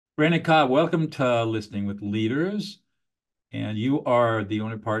Brandon Cobb, welcome to Listening with Leaders. And you are the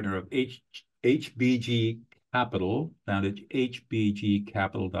owner partner of HBG Capital, found at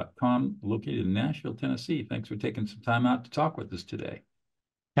hbgcapital.com, located in Nashville, Tennessee. Thanks for taking some time out to talk with us today.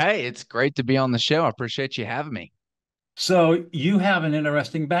 Hey, it's great to be on the show. I appreciate you having me. So you have an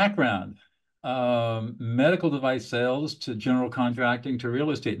interesting background, medical device sales to general contracting to real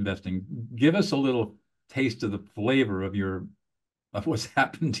estate investing. Give us a little taste of the flavor of what's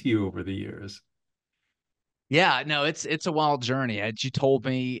happened to you over the years. Yeah, no, it's a wild journey. Had you told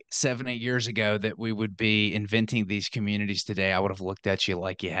me 7, 8 years ago that we would be inventing these communities today, I would have looked at you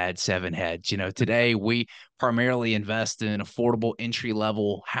like you had seven heads. Today we primarily invest in affordable entry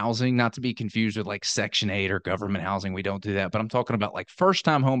level housing, not to be confused with like Section 8 or government housing. We don't do that, but I'm talking about like first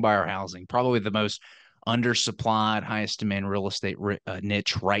time home buyer housing, probably the most undersupplied, highest demand real estate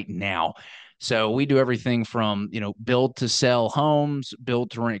niche right now. So we do everything from, build to sell homes, build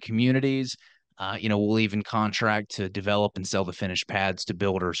to rent communities. We'll even contract to develop and sell the finished pads to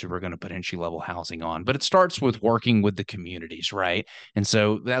builders who are going to put entry level housing on. But it starts with working with the communities, right? And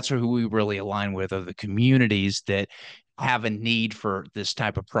so that's who we really align with are the communities that have a need for this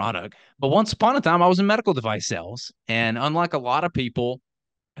type of product. But once upon a time, I was in medical device sales. And unlike a lot of people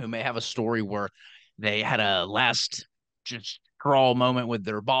who may have a story where they had a last just crawl moment with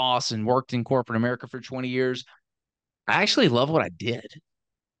their boss and worked in corporate America for 20 years, I actually love what I did.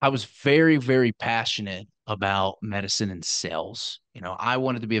 I was very, very passionate about medicine and sales. I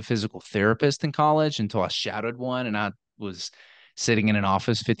wanted to be a physical therapist in college until I shadowed one and I was sitting in an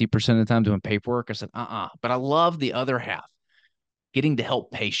office 50% of the time doing paperwork. I said, But I love the other half, getting to help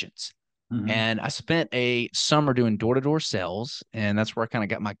patients. Mhm. And I spent a summer doing door to door sales. And that's where I kind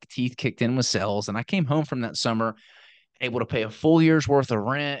of got my teeth kicked in with sales. And I came home from that summer able to pay a full year's worth of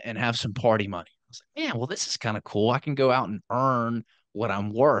rent and have some party money. I was like, man, well, this is kind of cool. I can go out and earn what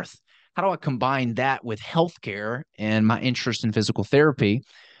I'm worth. How do I combine that with healthcare and my interest in physical therapy?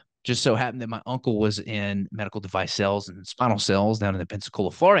 Just so happened that my uncle was in medical device sales and spinal cells down in the Pensacola,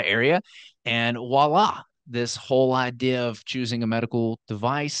 Florida area. And voila, this whole idea of choosing a medical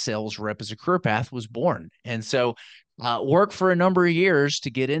device sales rep as a career path was born. And so worked for a number of years to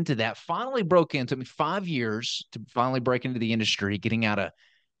get into that. Finally broke in. Took me 5 years to finally break into the industry, getting out of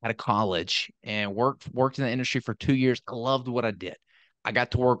college and worked in the industry for 2 years. I loved what I did. I got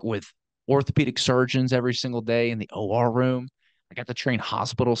to work with orthopedic surgeons every single day in the OR room. I got to train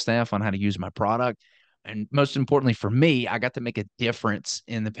hospital staff on how to use my product. And most importantly for me, I got to make a difference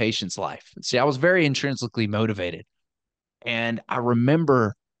in the patient's life. See, I was very intrinsically motivated. And I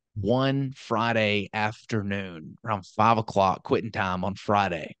remember one Friday afternoon around 5 o'clock, quitting time on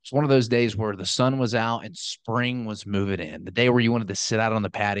Friday. It's one of those days where the sun was out and spring was moving in, the day where you wanted to sit out on the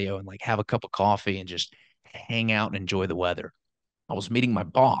patio and like have a cup of coffee and just hang out and enjoy the weather. I was meeting my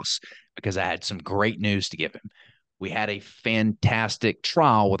boss because I had some great news to give him. We had a fantastic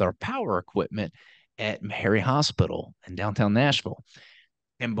trial with our power equipment at Harry Hospital in downtown Nashville.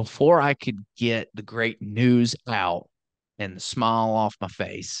 And before I could get the great news out and the smile off my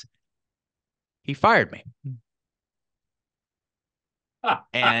face, he fired me.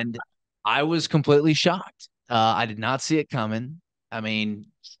 And I was completely shocked. I did not see it coming. I mean,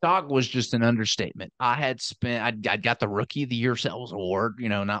 shock was just an understatement. I got the Rookie of the Year Sales Award,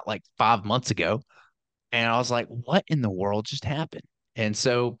 not like 5 months ago. And I was like, what in the world just happened? And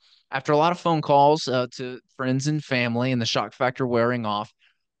so, after a lot of phone calls to friends and family and the shock factor wearing off,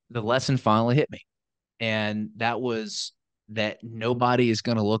 the lesson finally hit me. And that was that nobody is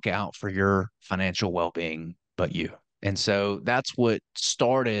going to look out for your financial well being but you. And so that's what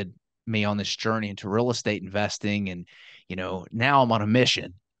started me on this journey into real estate investing. And, now I'm on a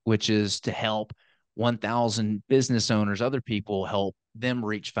mission, which is to help 1,000 business owners, other people, help them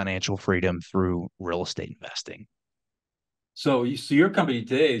reach financial freedom through real estate investing. So your company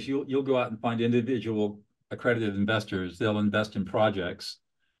today is you'll go out and find individual accredited investors. They'll invest in projects,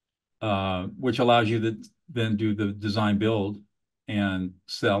 which allows you to then do the design build and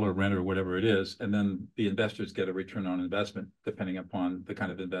sell or rent or whatever it is, and then the investors get a return on investment depending upon the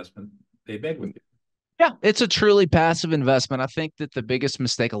kind of investment they made with you. Yeah, it's a truly passive investment. I think that the biggest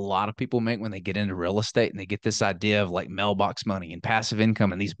mistake a lot of people make when they get into real estate and they get this idea of like mailbox money and passive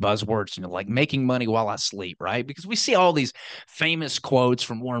income and these buzzwords, like making money while I sleep, right? Because we see all these famous quotes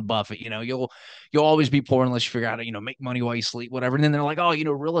from Warren Buffett, you'll always be poor unless you figure out how to, make money while you sleep, whatever. And then they're like, oh,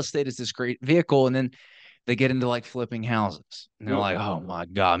 real estate is this great vehicle. And then they get into like flipping houses and they're Yep. like, oh my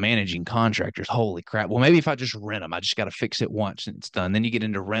God, managing contractors. Holy crap. Well, maybe if I just rent them, I just got to fix it once and it's done. Then you get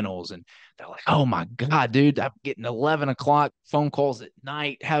into rentals and they're like, oh my God, dude, I'm getting 11 o'clock phone calls at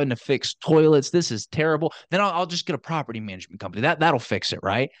night, having to fix toilets. This is terrible. Then I'll just get a property management company that'll fix it.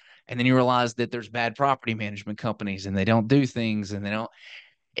 Right. And then you realize that there's bad property management companies and they don't do things and they don't,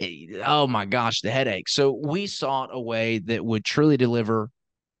 oh my gosh, the headache. So we sought a way that would truly deliver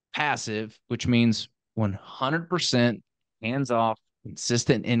passive, which means 100% hands off,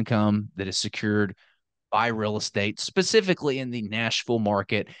 consistent income that is secured by real estate, specifically in the Nashville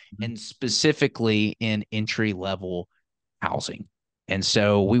market Mhm. and specifically in entry level housing. And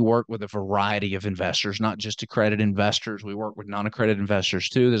so we work with a variety of investors, not just accredited investors. We work with non-accredited investors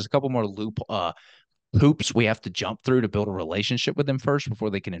too. There's a couple more hoops we have to jump through to build a relationship with them first before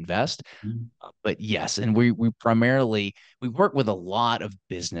they can invest. Mhm. But yes, and we primarily we work with a lot of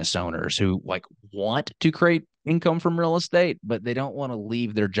business owners who like want to create income from real estate, but they don't want to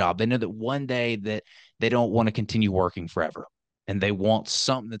leave their job. They know that one day that they don't want to continue working forever, and they want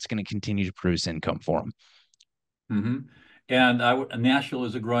something that's going to continue to produce income for them. Mhm. And Nashville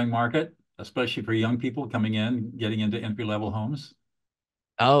is a growing market, especially for young people coming in, getting into entry-level homes.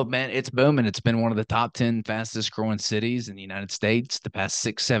 Oh man, it's booming. It's been one of the top 10 fastest growing cities in the United States the past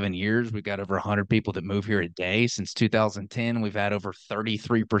 6, 7 years. We've got over 100 people that move here a day. Since 2010, we've had over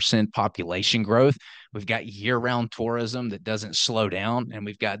 33% population growth. We've got year-round tourism that doesn't slow down. And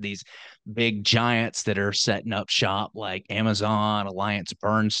we've got these big giants that are setting up shop like Amazon, Alliance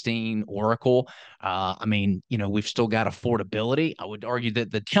Bernstein, Oracle. I mean, we've still got affordability. I would argue that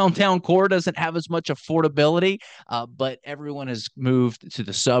the downtown core doesn't have as much affordability, but everyone has moved to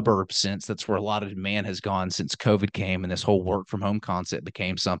the suburbs since that's where a lot of demand has gone since COVID came and this whole work from home concept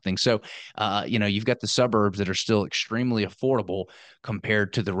became something. So, you've got the suburbs that are still extremely affordable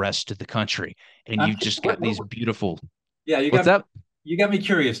compared to the rest of the country. And I'm you've curious, just got these beautiful, yeah, what's up? you got me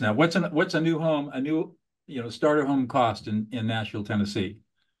curious now. What's a new home, a new, starter home cost in Nashville, Tennessee?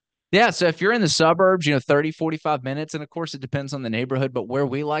 Yeah. So if you're in the suburbs, 30, 45 minutes, and of course it depends on the neighborhood, but where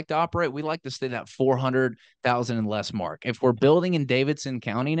we like to operate, we like to stay that 400,000 and less mark. If we're building in Davidson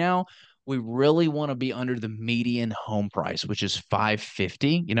County now, we really want to be under the median home price, which is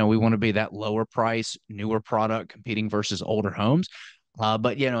 550. We want to be that lower price, newer product competing versus older homes.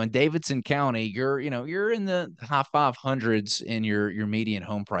 But in Davidson County, you're in the high 500s in your median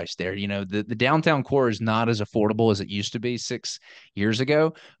home price there. The downtown core is not as affordable as it used to be 6 years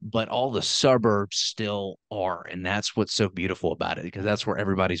ago, but all the suburbs still are. And that's what's so beautiful about it because that's where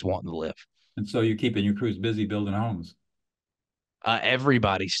everybody's wanting to live. And so you're keeping your crews busy building homes.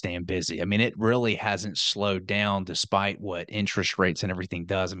 Everybody's staying busy. I mean, it really hasn't slowed down despite what interest rates and everything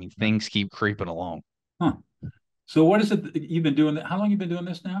does. I mean, Yeah. things keep creeping along. Huh. So what is it that you've been doing? How long you been doing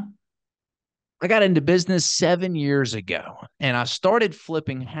this now? I got into business 7 years ago and I started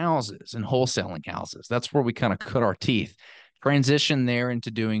flipping houses and wholesaling houses. That's where we kind of cut our teeth. Transitioned there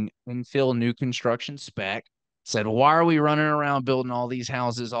into doing infill new construction spec. Said, why are we running around building all these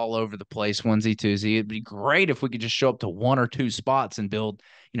houses all over the place, onesie, twosie? It'd be great if we could just show up to one or two spots and build,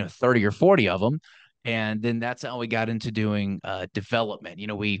 30 or 40 of them. And then that's how we got into doing development.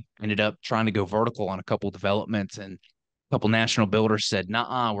 We ended up trying to go vertical on a couple developments and couple national builders said,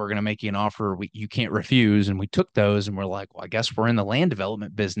 nah, we're going to make you an offer you can't refuse. And we took those and we're like, well, I guess we're in the land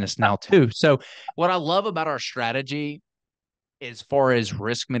development business now too. So what I love about our strategy as far as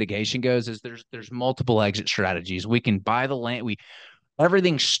risk mitigation goes is there's multiple exit strategies. We can buy the land.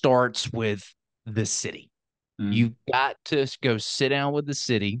 Everything starts with the city. Mm. You've got to go sit down with the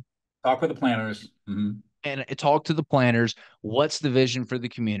city Talk with the planners. Hmm. and talk to the planners. What's the vision for the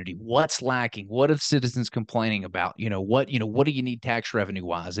community? What's lacking? What are the citizens complaining about? What do you need tax revenue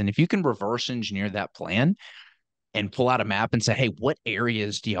wise? And if you can reverse engineer that plan and pull out a map and say, hey, what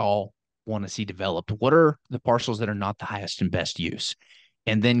areas do y'all want to see developed? What are the parcels that are not the highest and best use?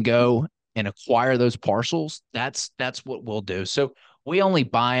 And then go and acquire those parcels. That's what we'll do. So we only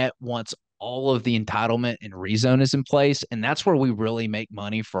buy it once all of the entitlement and rezone is in place. And that's where we really make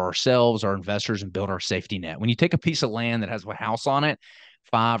money for ourselves, our investors, and build our safety net. When you take a piece of land that has a house on it,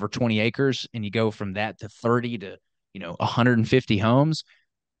 5 or 20 acres, and you go from that to 30 to 150 homes,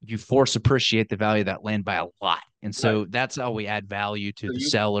 you force appreciate the value of that land by a lot. And Right. so that's how we add value to So the you,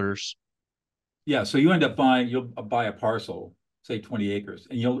 sellers. yeah. So you'll buy a parcel, say 20 acres,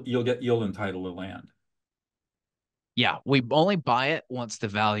 and you'll entitle the land. Yeah, we only buy it once the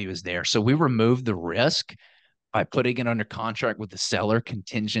value is there. So we remove the risk by putting it under contract with the seller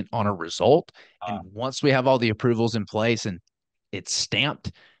contingent on a result. And Ah, once we have all the approvals in place and it's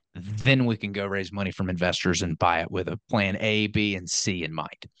stamped, then we can go raise money from investors and buy it with a plan A, B, and C in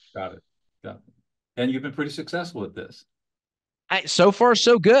mind. got it. Got it. And you've been pretty successful at this. So far,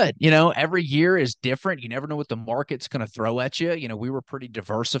 so good. Every year is different. You never know what the market's going to throw at you. We were pretty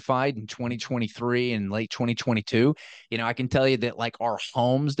diversified in 2023 and late 2022. I can tell you that like our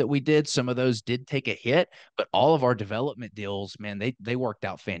homes that we did, some of those did take a hit, but all of our development deals, man, they worked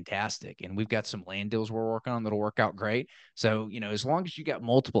out fantastic. And we've got some land deals we're working on that'll work out great. So, as long as you got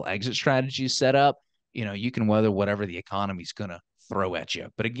multiple exit strategies set up, you can weather whatever the economy's going to throw at you.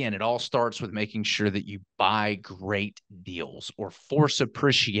 But again, it all starts with making sure that you buy great deals or force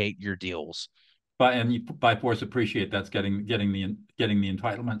appreciate your deals By force appreciate, that's getting the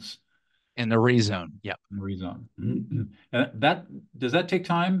entitlements in the rezone. Yep. in the rezone. And that does that take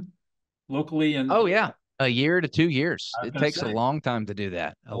time locally? And Oh yeah. A year to 2 years. I was It going to takes a say long time to do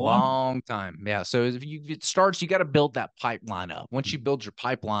that. a A long. long time. Yeah. So if it starts, you got to build that pipeline up. Once you build your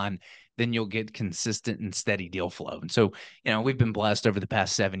pipeline, then you'll get consistent and steady deal flow. And so, we've been blessed over the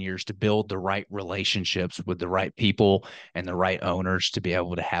past 7 years to build the right relationships with the right people and the right owners to be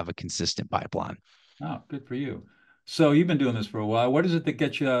able to have a consistent pipeline. Oh, good for you. So you've been doing this for a while. What is it that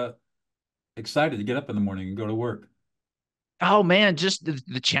gets you excited to get up in the morning and go to work? Oh man, just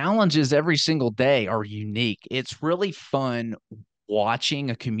the challenges every single day are unique. It's really fun watching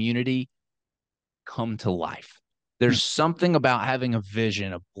a community come to life. Hmm. There's something about having a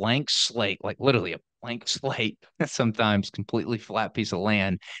vision, a blank slate, like literally a blank slate, sometimes completely flat piece of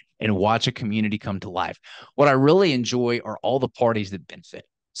land, and watch a community come to life. What I really enjoy are all the parties that benefit.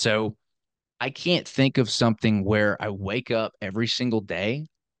 So I can't think of something where I wake up every single day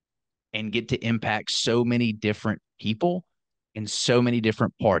and get to impact so many different people in so many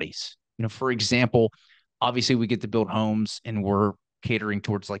different parties. For example, obviously we get to build homes and we're catering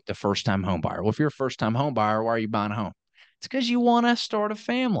towards like the first time home buyer. Well, if you're a first time home buyer, why are you buying a home? It's because you want to start a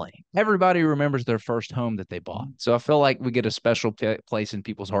family. Everybody remembers their first home that they bought. So I feel like we get a special place in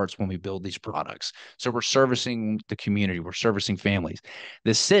people's hearts when we build these products. So we're servicing the community, we're servicing families.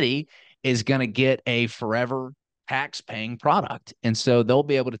 The city is going to get a forever tax paying product. And so they'll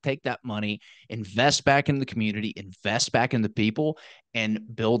be able to take that money, invest back in the community, invest back in the people, and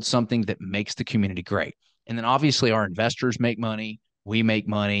build something that makes the community great. And then obviously our investors make money, we make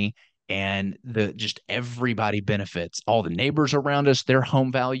money, and the just everybody benefits. All the neighbors around us, their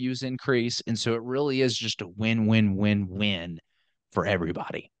home values increase. And so it really is just a win-win-win-win for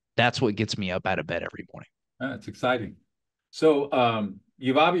everybody. That's what gets me up out of bed every morning. It's exciting. So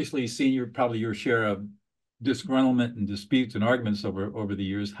you've obviously seen probably your share of disgruntlement and disputes and arguments over the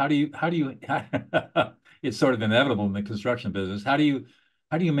years. How do you it's sort of inevitable in the construction business. How do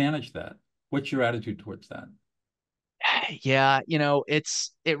you manage that? What's your attitude towards that? Yeah,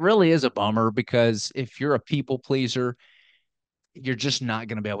 it really is a bummer because if you're a people pleaser, you're just not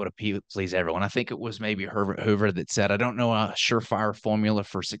going to be able to please everyone. I think it was maybe Herbert Hoover that said, I don't know a surefire formula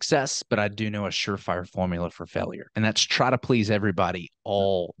for success, but I do know a surefire formula for failure. And that's try to please everybody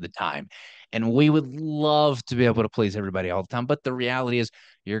all the time. And we would love to be able to please everybody all the time. But the reality is,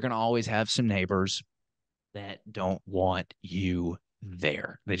 you're going to always have some neighbors that don't want you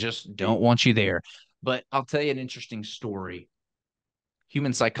there. They just don't want you there. But I'll tell you an interesting story.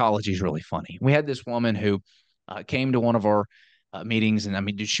 Human psychology is really funny. We had this woman who came to one of our meetings, and I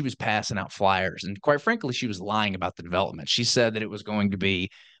mean, dude, she was passing out flyers, and quite frankly, she was lying about the development. She said that it was going to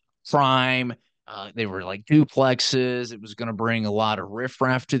be prime. They were like duplexes. It was going to bring a lot of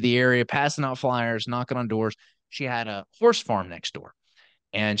riffraff to the area, passing out flyers, knocking on doors. She had a horse farm next door,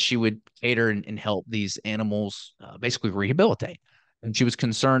 and she would cater and help these animals basically rehabilitate. And she was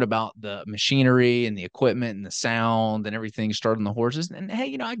concerned about the machinery and the equipment and the sound and everything starting the horses. And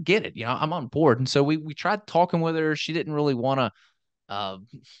hey, I get it. I'm on board. And so we tried talking with her. She didn't really want to.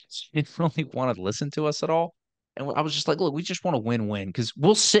 She didn't really want to listen to us at all. And I was just like, look, we just want to win-win because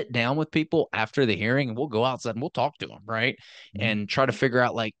we'll sit down with people after the hearing and we'll go outside and we'll talk to them, right? Mhm. And try to figure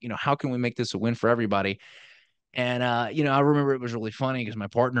out like, how can we make this a win for everybody? And I remember it was really funny because my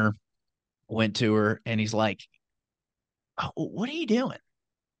partner went to her and he's like, oh, what are you doing?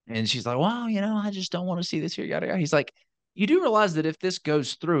 And she's like, well, I just don't want to see this here, yada, yada. He's like, you do realize that if this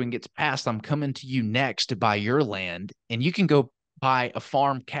goes through and gets passed, I'm coming to you next to buy your land and you can go buy a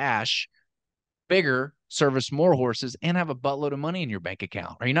farm cash, bigger, service more horses, and have a buttload of money in your bank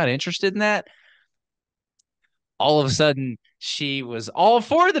account. Are you not interested in that? All of a sudden she was all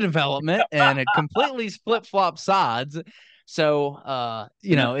for the development and had completely flip-flop sides. So And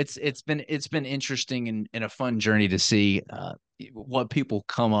that, it's been interesting and a fun journey to see what people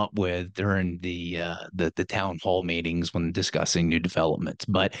come up with during the town hall meetings when discussing new developments.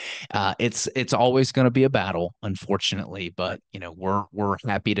 But it's always going to be a battle, unfortunately. But we're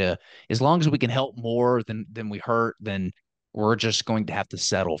happy to, as long as we can help more than we hurt, then we're just going to have to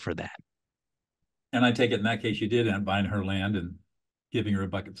settle for that. and I take it in that case you did end up buying her land and giving her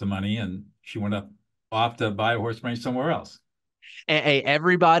buckets of money, and she went up off to buy a horse ranch somewhere else. Hey,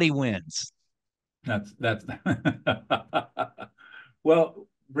 everybody wins. That's well,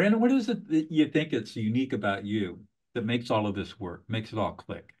 Brandon, what is it that you think it's unique about you that makes all of this work, makes it all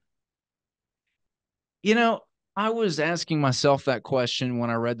click? You know, I was asking myself that question when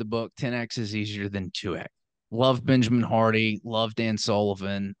I read the book 10X is easier than 2X. Love Benjamin Hardy, love Dan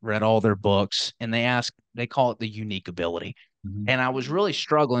Sullivan, read all their books, and they call it the unique ability. Mhm. And I was really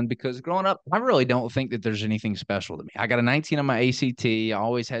struggling because growing up, I really don't think that there's anything special to me. I got a 19 on my ACT. I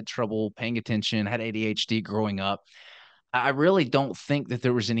always had trouble paying attention, had ADHD growing up. I really don't think that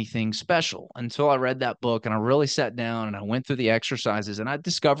there was anything special until I read that book and I really sat down and I went through the exercises and I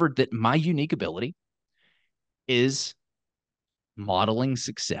discovered that my unique ability is modeling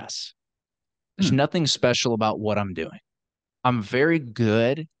success. There's Hmm. nothing special about what I'm doing. I'm very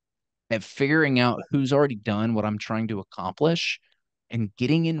good at figuring out who's already done what I'm trying to accomplish and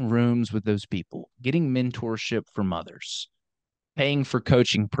getting in rooms with those people, getting mentorship from others, paying for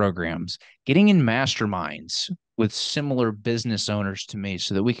coaching programs, getting in masterminds with similar business owners to me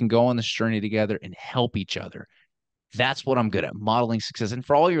so that we can go on this journey together and help each other. That's what I'm good at, modeling success. And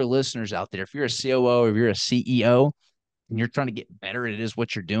for all your listeners out there, if you're a COO or if you're a CEO, and you're trying to get better at it is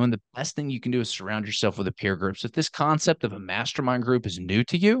what you're doing, the best thing you can do is surround yourself with a peer group. So if this concept of a mastermind group is new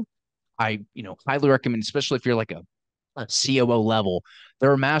to you, I highly recommend, especially if you're like a COO level,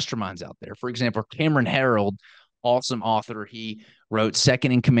 there are masterminds out there. For example, Cameron Herold, awesome author. He wrote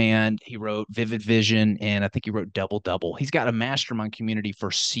Second in Command, he wrote Vivid Vision, and I think he wrote Double Double. He's got a mastermind community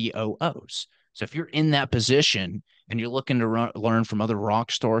for COOs. So if you're in that position and you're looking to learn from other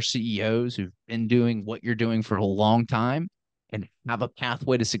rock star CEOs who've been doing what you're doing for a long time and have a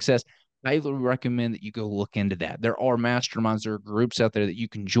pathway to success, I highly recommend that you go look into that. There are masterminds, there are groups out there that you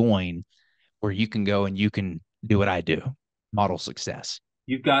can join where you can go and you can do what I do, model success.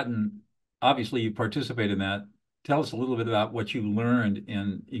 You've gotten, obviously, you participate in that. Tell us a little bit about what you learned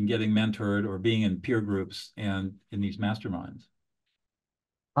in getting mentored or being in peer groups and in these masterminds.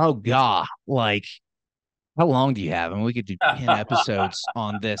 Oh God, like how long do you have? And we could do 10 episodes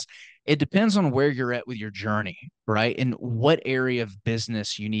on this. It depends on where you're at with your journey, right? And what area of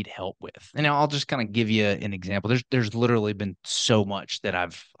business you need help with. And I'll just kind of give you an example. There's literally been so much that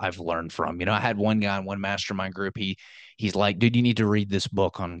I've learned from. I had one guy in one mastermind group. He's like, dude, you need to read this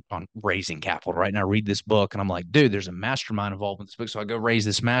book on raising capital, right? And I read this book and I'm like, dude, there's a mastermind involved in this book. So I go raise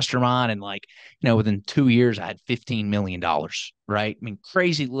this mastermind and like, within 2 years I had $15 million, right? I mean,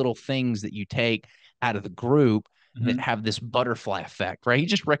 crazy little things that you take out of the group that Mhm. have this butterfly effect, right? He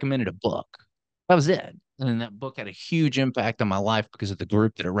just recommended a book. That was it. And then that book had a huge impact on my life because of the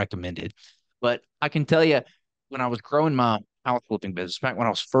group that it recommended. But I can tell you, when I was growing my house flipping business, back when I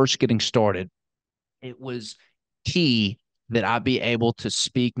was first getting started, it was key that I be able to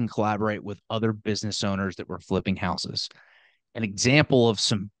speak and collaborate with other business owners that were flipping houses. An example of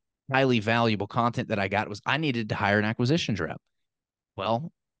some highly valuable content that I got was I needed to hire an acquisitions rep.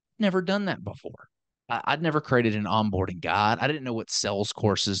 Well, never done that before. Would never created an onboarding guide. I didn't know what sales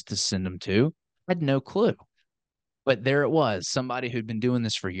courses to send them to. I had no clue. But there it was, somebody who'd been doing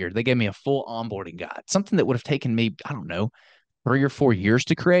this for years. They gave me a full onboarding guide, something that would have taken me, I don't know, 3 or 4 years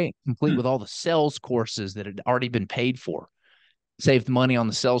to create, complete Hmm. with all the sales courses that had already been paid for, saved money on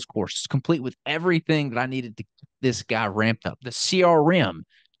the sales courses, complete with everything that I needed to get this guy ramped up, the CRM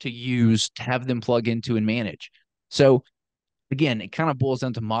to use to have them plug into and manage. So again, it kind of boils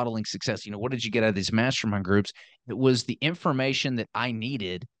down to modeling success. What did you get out of these mastermind groups? It was the information that I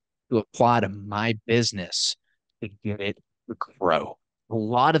needed to apply to my business to get it to grow. A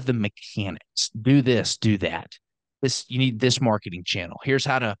lot of the mechanics, do this, do that. You need this marketing channel. Here's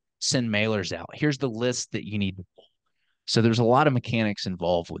how to send mailers out. Here's the list that you need to pull. So there's a lot of mechanics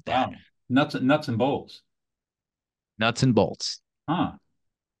involved with that. Wow. Nuts and bolts. Nuts and bolts. Huh.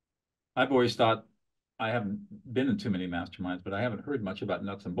 I've always thought I haven't been in too many masterminds, but I haven't heard much about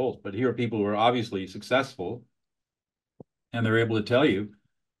nuts and bolts. But here are people who are obviously successful and they're able to tell you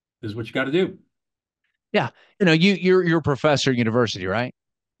this is what you got to do. Yeah. You're a professor at university, right?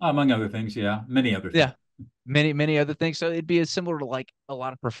 Among other things, yeah, many other things. Yeah. Many other things. So it'd be as similar to like a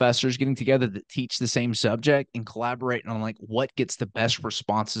lot of professors getting together that teach the same subject and collaborating on like what gets the best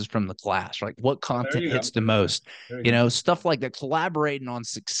responses from the class, like what Oh, there content you hits go. the most, There you go. stuff like that, collaborating on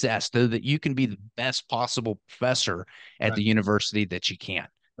success so that you can be the best possible professor at Right, the university that you can.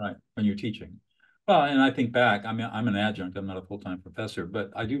 right. When you're teaching. Well, and I think back, I'm an adjunct, I'm not a full-time professor,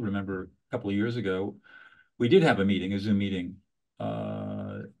 but I do remember a couple of years ago, we did have a meeting, a Zoom meeting,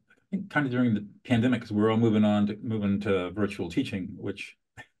 I think kind of during the pandemic, because we're all moving to virtual teaching, which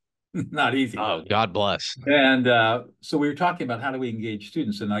Not easy. Oh, God bless. And so we were talking about how do we engage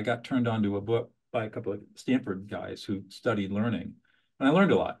students, and I got turned on to a book by a couple of Stanford guys who studied learning, and I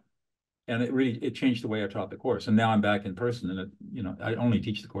learned a lot. And it changed the way I taught the course. And now I'm back in person, and I only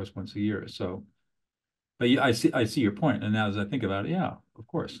teach the course once a year. So, but yeah, I see your point. And now as I think about it, yeah, of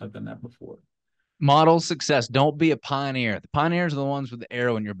course, I've done that before. Model success. Don't be a pioneer. The pioneers are the ones with the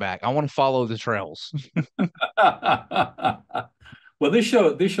arrow in your back. I want to follow the trails. Well, this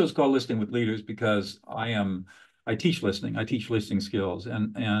show's called Listening with Leaders because I teach listening. I teach listening skills,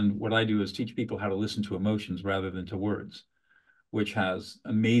 and what I do is teach people how to listen to emotions rather than to words, which has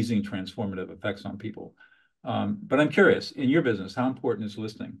amazing transformative effects on people. But I'm curious, in your business, how important is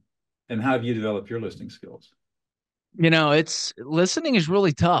listening, and how have you developed your listening skills? It's listening is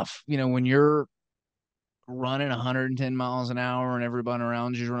really tough. When you're running 110 miles an hour and everybody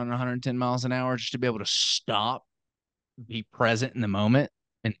around you is running 110 miles an hour, just to be able to stop, be present in the moment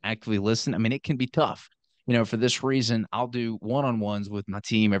and actively listen. I mean, it can be tough. For this reason, I'll do one-on-ones with my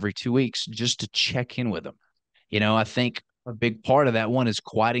team every 2 weeks just to check in with them. I think a big part of that one is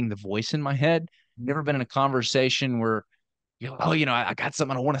quieting the voice in my head. You ever been in a conversation where you're like, oh, I got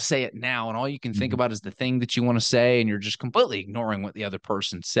something, I want to say it now. And all you can think Mhm. about is the thing that you want to say. And you're just completely ignoring what the other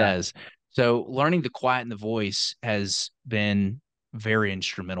person Yeah. says. So learning to quieten the voice has been very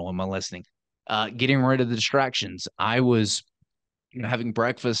instrumental in my listening. Getting rid of the distractions. I was, having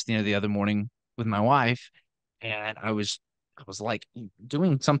breakfast, the other morning with my wife, and I was like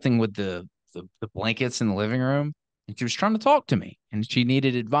doing something with the blankets in the living room, and she was trying to talk to me, and she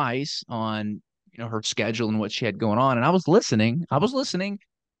needed advice on her schedule and what she had going on, and I was listening, and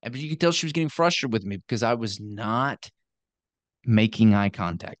but you could tell she was getting frustrated with me because I was not making eye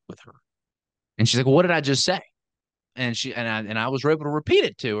contact with her, and she's like, well, what did I just say? And I was able to repeat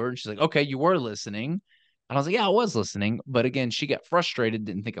it to her, and she's like, okay, you were listening. And I was like, yeah, I was listening. But again, she got frustrated,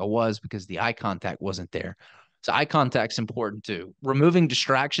 didn't think I was, because the eye contact wasn't there. So eye contact's important too. Removing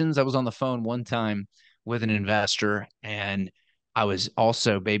distractions. I was on the phone one time with an investor, and I was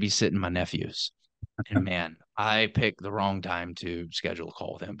also babysitting my nephews. And man, I picked the wrong time to schedule a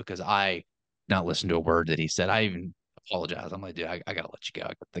call with him because I not listened to a word that he said. I even apologize. I'm like, dude, I gotta let you go.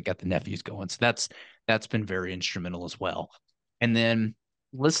 I got the nephews going. So that's been very instrumental as well. And then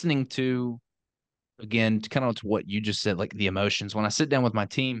listening to, again, to kind of to what you just said, like the emotions. When I sit down with my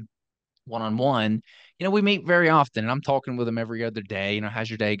team one on one, we meet very often, and I'm talking with them every other day. How's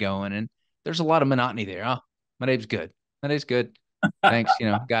your day going? And there's a lot of monotony there. Oh, my day's good. My day's good. Thanks.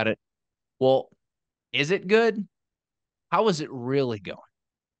 Got it. Well, is it good? How is it really going?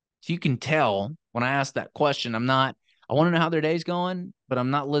 So you can tell when I ask that question, I want to know how their day's going, but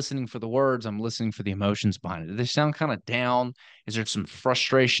I'm not listening for the words. I'm listening for the emotions behind it. Do they sound kind of down? Is there some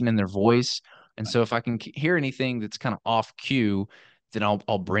frustration in their voice? And so if I can hear anything that's kind of off cue, then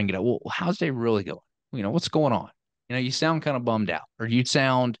I'll bring it up. Well, how's day really going? What's going on? You sound kind of bummed out, or you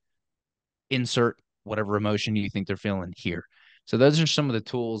sound, insert whatever emotion you think they're feeling here. So those are some of the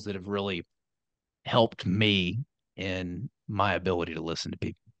tools that have really helped me in my ability to listen to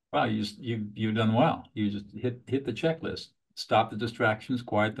people. Wow, you've done well. You just hit the checklist. Stop the distractions,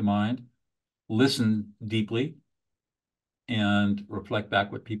 quiet the mind, listen deeply, and reflect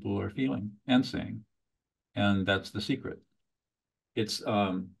back what people are feeling and saying. And that's the secret. It's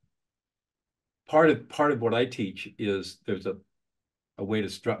part of what I teach is there's a way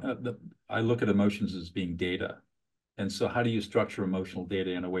to I look at emotions as being data. And so how do you structure emotional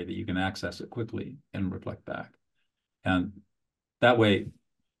data in a way that you can access it quickly and reflect back? And that way,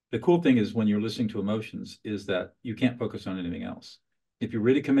 the cool thing is when you're listening to emotions is that you can't focus on anything else. If you're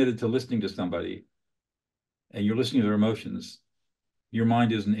really committed to listening to somebody and you're listening to their emotions, your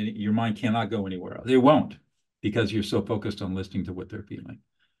mind cannot go anywhere else. It won't, because you're so focused on listening to what they're feeling.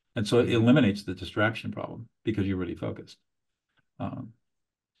 And so it eliminates the distraction problem because you're really focused. Um,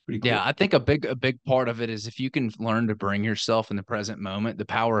 Pretty Yeah, cool. I think a big part of it is if you can learn to bring yourself in the present moment. The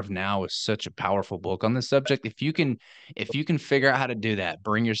Power of Now is such a powerful book on this subject. If you can figure out how to do that,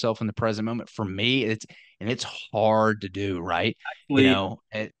 bring yourself in the present moment. For me, it's hard to do, right?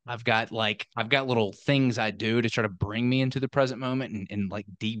 Actually, I've got little things I do to try to bring me into the present moment and like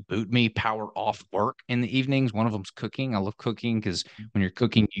deboot me, power off work in the evenings. One of them's cooking. I love cooking because when you're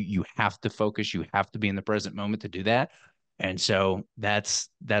cooking, you have to focus, you have to be in the present moment to do that. And so that's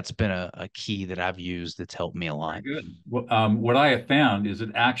been a key that I've used that's helped me a very lot. good. What I have found is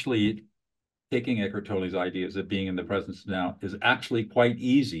that actually taking Eckhart Tolle's ideas of being in the presence now is actually quite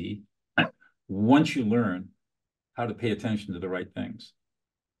easy once you learn how to pay attention to the right things.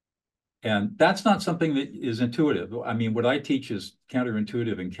 And that's not something that is intuitive. I mean, what I teach is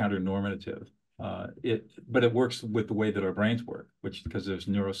counterintuitive and counter-normative. But it works with the way that our brains work, which because there's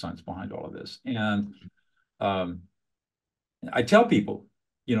neuroscience behind all of this. And um, I tell people,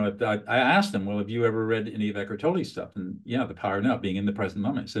 I ask them, well, have you ever read any of Eckhart Tolle's stuff? And yeah, The Power of Now, being in the present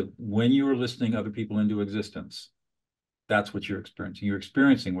moment. I said, when you are listening other people into existence, that's what you're experiencing. You're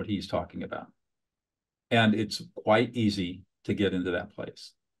experiencing what he's talking about. And it's quite easy to get into that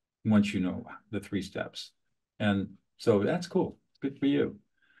place once you know the 3 steps. And so that's cool. Good for you.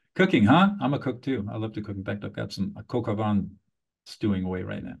 Cooking, huh? I'm a cook too. I love to cook. In fact, I've got some coq au vin stewing away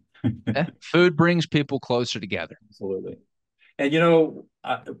right now. Food brings people closer together. Absolutely. And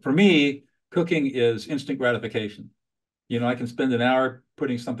for me, cooking is instant gratification. I can spend an hour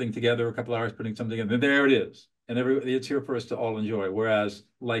putting something together, a couple hours putting something together, and there it is. And it's here for us to all enjoy. Whereas,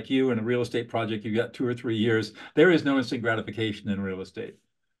 like you in a real estate project, you got 2 or 3 years. There is no instant gratification in real estate.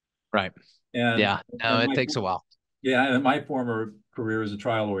 Right. And Yeah. No, it takes a while. Yeah, and in my former career as a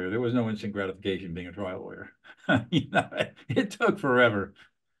trial lawyer, there was no instant gratification being a trial lawyer. It took forever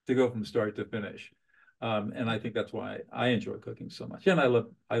to go from start to finish. And I think that's why I enjoy cooking so much. And I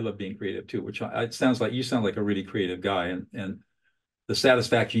love being creative too, which it sounds like you sound like a really creative guy. And the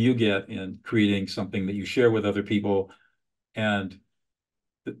satisfaction you get in creating something that you share with other people and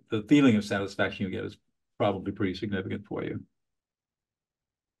the feeling of satisfaction you get is probably pretty significant for you.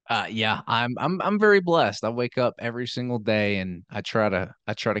 Yeah, I'm very blessed. I wake up every single day and I try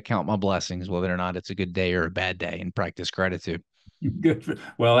to count my blessings, whether or not it's a good day or a bad day, and practice gratitude. Good.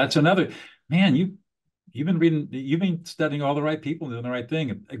 Well, that's another man. You've been studying all the right people, doing the right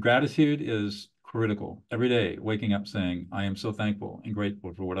thing. Gratitude is critical every day. Waking up saying, "I am so thankful and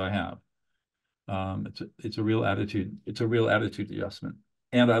grateful for what I have." It's a real attitude. It's a real attitude adjustment.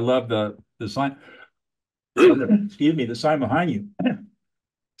 And I love the sign. Excuse me, the sign behind you.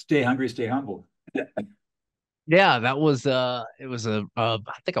 Stay hungry, stay humble. Yeah, that was it was I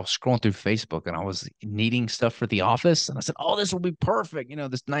think I was scrolling through Facebook and I was needing stuff for the office and I said, "Oh, this will be perfect.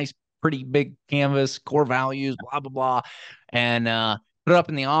 This nice pretty big canvas, core values, blah blah blah." And put it up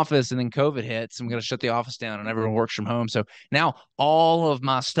in the office and then COVID hits. I'm going to shut the office down and everyone works from home. So now all of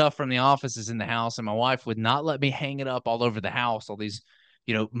my stuff from the office is in the house and my wife would not let me hang it up all over the house, all these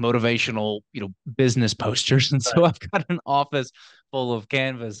motivational, business posters. And so Right. I've got an office full of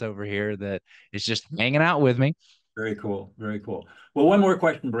canvas over here that is just hanging out with me. Very cool. Very cool. Well, one more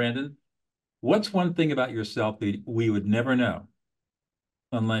question, Brandon. What's one thing about yourself that we would never know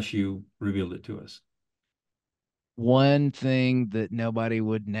unless you revealed it to us? One thing that nobody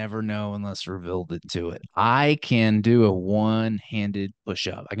would never know unless revealed it to it. I can do a one-handed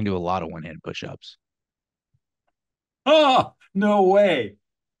push-up. I can do a lot of one-handed push-ups. Oh, no way.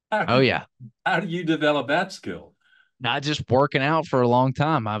 How Oh did, yeah. how did you develop that skill? Not just working out for a long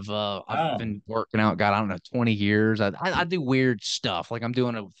time. I've Oh, been working out, God, I don't know, 20 years. I do weird stuff. Like I'm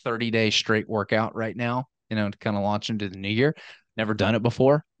doing a 30-day straight workout right now, to kind of launch into the new year. Never done it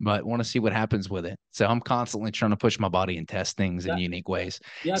before, but want to see what happens with it. So I'm constantly trying to push my body and test things in yeah. unique ways.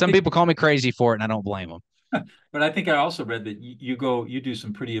 Yeah, I Some think, people call me crazy for it, and I don't blame them. but I think I also read that you do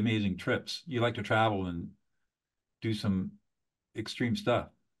some pretty amazing trips. You like to travel and do some extreme stuff.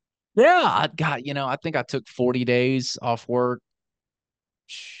 Yeah, I got, I think I took 40 days off work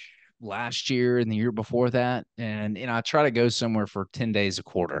last year and the year before that. And, I try to go somewhere for 10 days a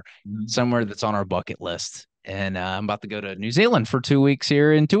quarter, Mhm. somewhere that's on our bucket list. And I'm about to go to New Zealand for 2 weeks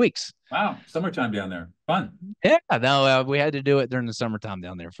here in 2 weeks. Wow, summertime down there. Fun. Yeah, no, we had to do it during the summertime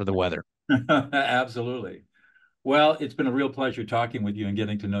down there for the weather. Absolutely. Well, it's been a real pleasure talking with you and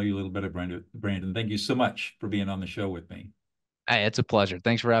getting to know you a little better, Brandon. Brandon, thank you so much for being on the show with me. Hey, it's a pleasure.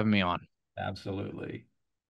 Thanks for having me on. Absolutely.